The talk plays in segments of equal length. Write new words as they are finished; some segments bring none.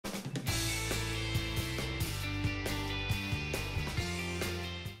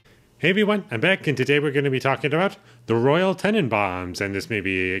Hey everyone, I'm back, and today we're going to be talking about The Royal Tenenbaums. And this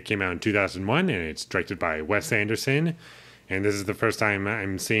movie came out in 2001, and it's directed by Wes Anderson. And this is the first time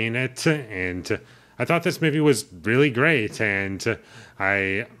I'm seeing it, and I thought this movie was really great, and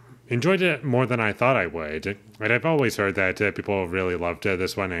I enjoyed it more than I thought I would. And I've always heard that people really loved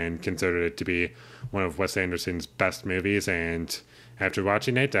this one and considered it to be one of Wes Anderson's best movies, and after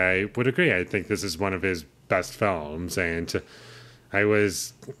watching it, I would agree. I think this is one of his best films, and I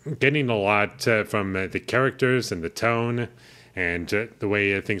was getting a lot from the characters and the tone and the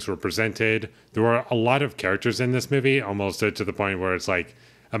way things were presented. There were a lot of characters in this movie, almost to the point where it's like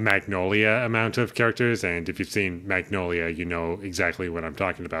a Magnolia amount of characters. And if you've seen Magnolia, you know exactly what I'm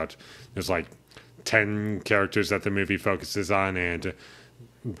talking about. There's like 10 characters that the movie focuses on, and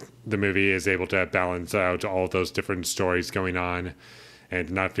the movie is able to balance out all those different stories going on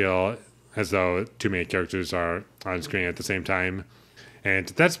and not feel as though too many characters are on screen at the same time. And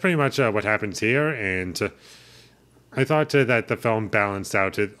that's pretty much what happens here. And I thought that the film balanced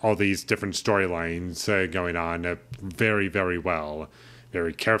out all these different storylines going on very, very well,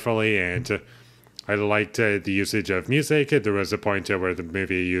 very carefully. And I liked the usage of music. There was a point where the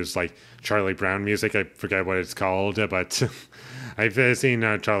movie used like Charlie Brown music. I forget what it's called, but I've seen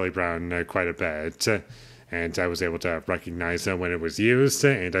Charlie Brown quite a bit. And I was able to recognize when it was used.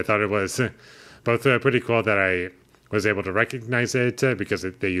 And I thought it was both pretty cool that I was able to recognize it because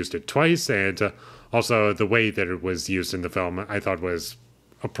they used it twice, and also the way that it was used in the film I thought was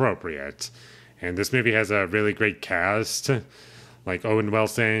appropriate. And this movie has a really great cast, like Owen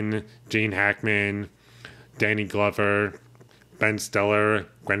Wilson, Gene Hackman, Danny Glover, Ben Stiller,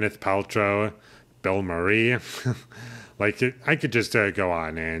 Gwyneth Paltrow, Bill Murray. I could just go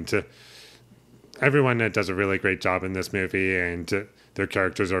on, and everyone does a really great job in this movie, and their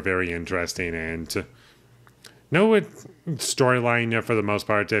characters are very interesting, and no storyline, for the most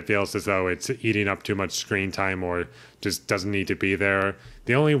part, it feels as though it's eating up too much screen time or just doesn't need to be there.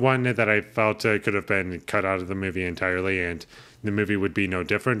 The only one that I felt could have been cut out of the movie entirely, and the movie would be no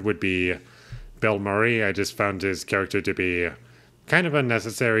different, would be Bill Murray. I just found his character to be kind of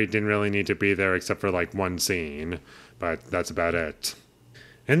unnecessary, didn't really need to be there except for like one scene, but that's about it.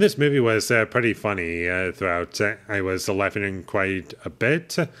 And this movie was pretty funny throughout. I was laughing quite a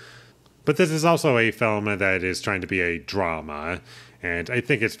bit. But this is also a film that is trying to be a drama, and I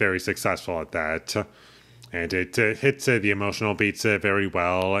think it's very successful at that. And it hits the emotional beats very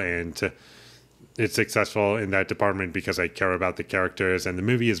well, and it's successful in that department because I care about the characters, and the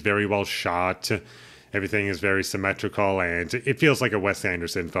movie is very well shot. Everything is very symmetrical, and it feels like a Wes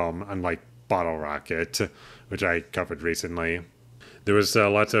Anderson film, unlike Bottle Rocket, which I covered recently. There was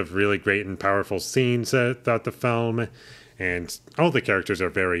lots of really great and powerful scenes throughout the film, and all the characters are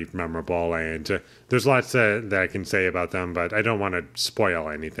very memorable, and there's lots that I can say about them, but I don't want to spoil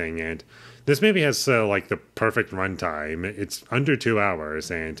anything. And this movie has like the perfect runtime. It's under 2 hours,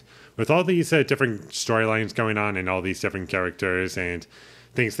 and with all these different storylines going on and all these different characters and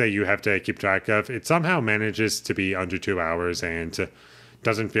things that you have to keep track of, it somehow manages to be under 2 hours and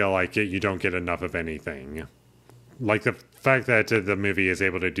doesn't feel like you don't get enough of anything. Like the fact that the movie is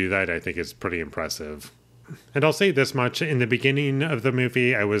able to do that, I think is pretty impressive. And I'll say this much, in the beginning of the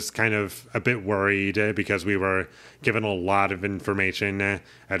movie, I was kind of a bit worried because we were given a lot of information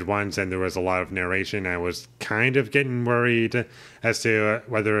at once and there was a lot of narration. I was kind of getting worried as to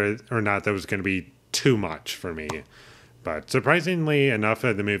whether or not that was going to be too much for me. But surprisingly enough,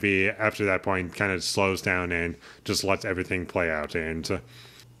 the movie after that point kind of slows down and just lets everything play out. And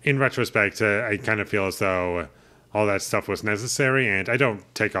in retrospect, I kind of feel as though all that stuff was necessary, and I don't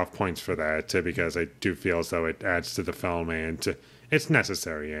take off points for that because I do feel as though it adds to the film and it's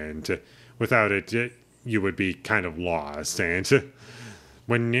necessary, and without it, you would be kind of lost. And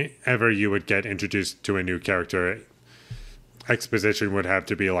whenever you would get introduced to a new character, exposition would have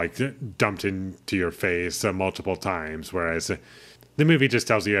to be like dumped into your face multiple times, whereas the movie just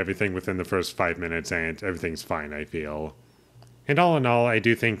tells you everything within the first 5 minutes and everything's fine, I feel. And all in all, I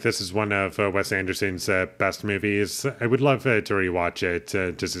do think this is one of Wes Anderson's best movies. I would love to rewatch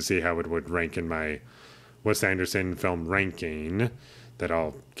it just to see how it would rank in my Wes Anderson film ranking that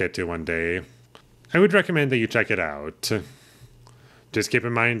I'll get to one day. I would recommend that you check it out. Just keep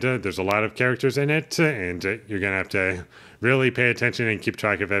in mind there's a lot of characters in it, and you're going to have to really pay attention and keep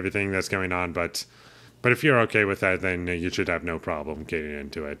track of everything that's going on. But if you're okay with that, then you should have no problem getting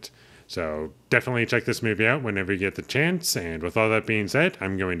into it. So definitely check this movie out whenever you get the chance. And with all that being said,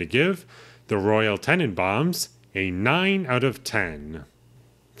 I'm going to give The Royal Tenenbaums a 9 out of 10.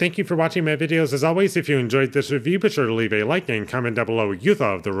 Thank you for watching my videos. As always, if you enjoyed this review, be sure to leave a like and comment down below what you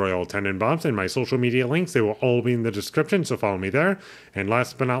thought of the Royal Tenenbaums, and my social media links. They will all be in the description, so follow me there. And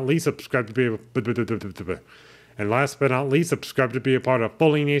last but not least, subscribe to be a part of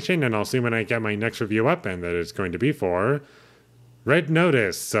Foley Nation, and I'll see when I get my next review up, and that is going to be for Red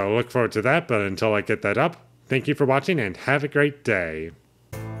Notice. So look forward to that, but until I get that up, thank you for watching and have a great day.